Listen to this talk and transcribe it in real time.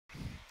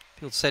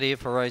Field set here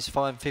for race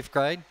 5, 5th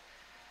grade.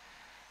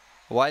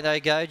 Away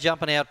they go,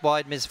 jumping out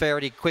wide, Miss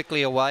Verity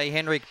quickly away.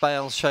 Henrik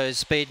Bale shows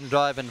speed and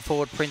driving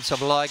forward. Prince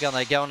of Lygon,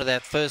 they go into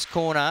that first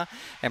corner,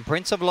 and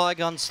Prince of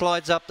Lygon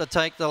slides up to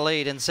take the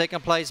lead. In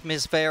second place,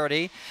 Miss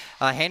Verity.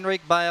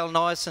 Henrik Bale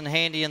nice and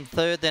handy in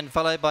third, then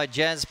followed by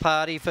Jazz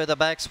Party. Further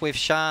back, Swift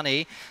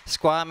Shani.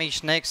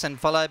 Squamish next, and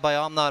followed by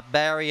I'm Not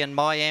Barry and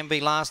My Envy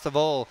last of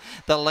all.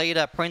 The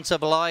leader, Prince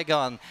of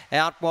Lygon.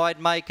 Out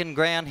wide, making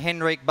ground,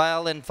 Henrik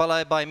Bale, then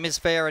followed by Miss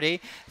Verity.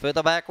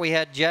 Further back, we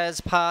had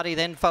Jazz Party,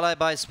 then followed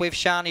by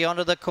Swift Shani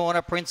onto the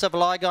corner. Prince of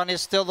Lygon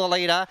is still the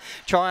leader.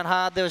 Trying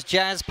hard, there was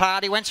Jazz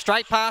Party. Went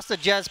straight past the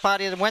Jazz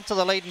Party and went to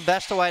the lead and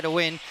bashed away to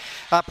win.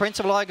 Prince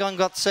of Lygon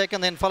got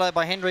second, then followed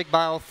by Henrik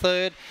Bale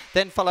third,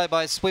 then followed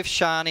by Swift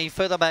Shani.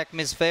 Further back,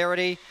 Miss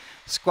Verity.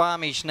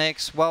 Squamish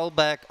next. Well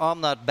back, I'm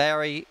Not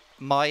Barry,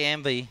 My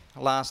Envy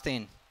last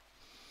in.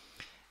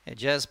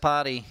 Jazz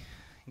Party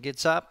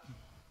gets up.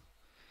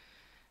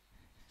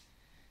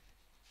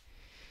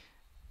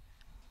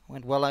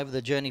 Went well over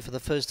the journey for the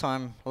first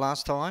time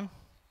last time.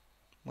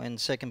 When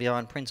second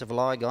behind Prince of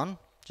Lygon.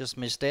 Just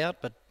missed out,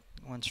 but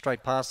went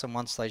straight past them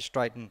once they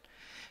straightened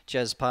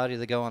Jazz Party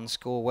to go on and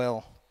score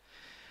well.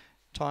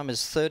 Time is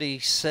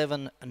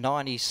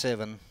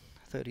 37.97.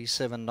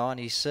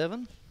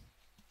 37.97.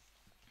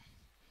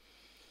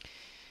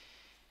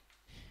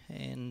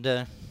 And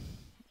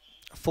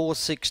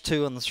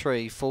 4.62 on the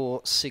 3.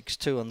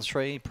 4.62 on the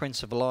 3.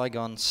 Prince of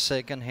Lygon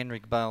second.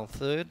 Henrik Bale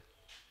third.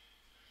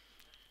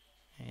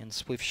 And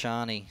Swift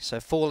Shani. So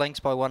 4 lengths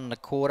by 1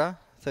 1/4.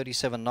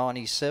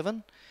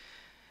 37.97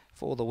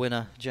 for the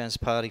winner, Jazz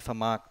Party for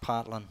Mark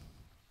Partland.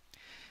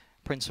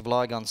 Prince of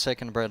Lygon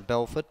second, Brad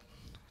Belford.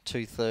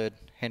 2 third,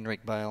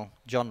 Henrik Bale.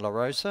 John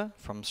LaRosa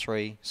from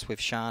 3,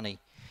 Swift Shani.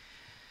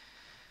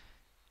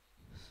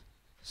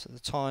 So the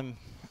time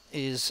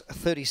is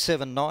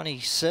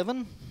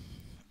 37.97.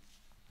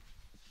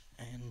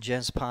 And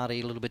Jazz Party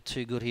a little bit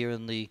too good here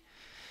in the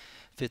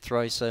 5th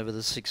race over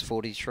the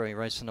 6:43,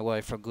 racing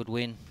away for a good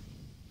win.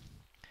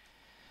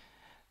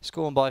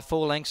 Scoring by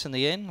 4 lengths in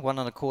the end, 1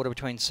 1/4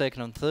 between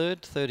second and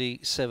third,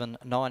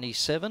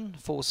 37.97,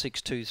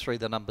 4.623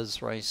 the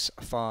numbers, race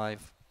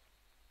 5.